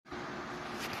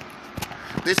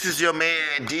This is your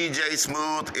man DJ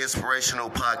Smooth, inspirational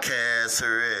podcast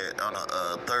here on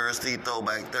a Thursday,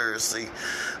 Throwback Thursday.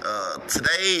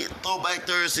 Today, Throwback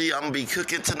Thursday, I'm gonna be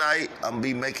cooking tonight. I'm gonna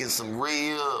be making some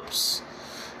ribs,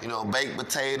 baked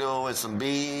potato and some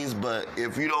beans. But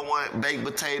if you don't want baked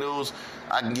potatoes,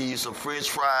 I can give you some French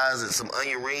fries and some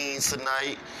onion rings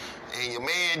tonight. And your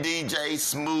man DJ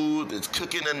Smooth is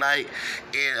cooking tonight,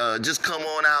 and just come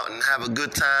on out and have a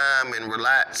good time and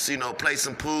relax. Play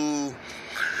some pool.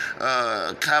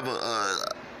 Have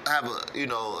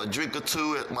a drink or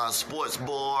two at my sports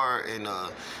bar, and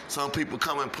some people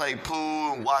come and play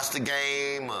pool and watch the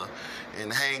game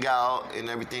and hang out and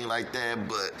everything like that.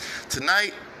 But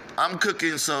tonight I'm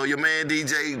cooking, so your man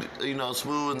DJ,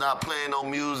 Smooth, not playing no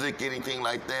music, anything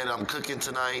like that. I'm cooking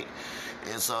tonight.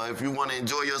 And so if you want to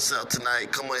enjoy yourself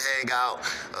tonight, come and hang out.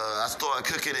 I started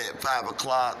cooking at 5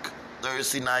 o'clock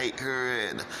Thursday night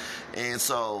here. And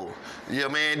so your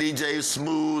man DJ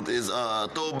Smooth is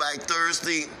Throwback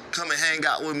Thursday. Come and hang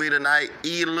out with me tonight.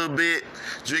 Eat a little bit,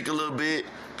 drink a little bit,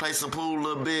 play some pool a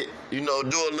little bit, do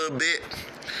a little bit.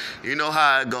 You know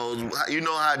how it goes. You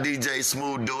know how DJ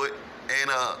Smooth do it.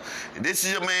 And this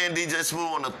is your man DJ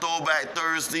Smooth on a Throwback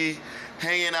Thursday,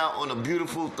 hanging out on a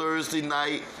beautiful Thursday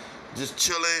night. Just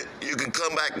chilling. You can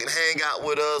come back and hang out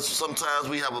with us. Sometimes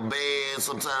we have a band.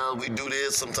 Sometimes we do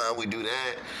this. Sometimes we do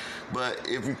that. But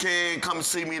if you can, come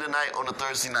see me tonight on a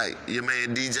Thursday night. Your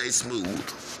man DJ Smooth.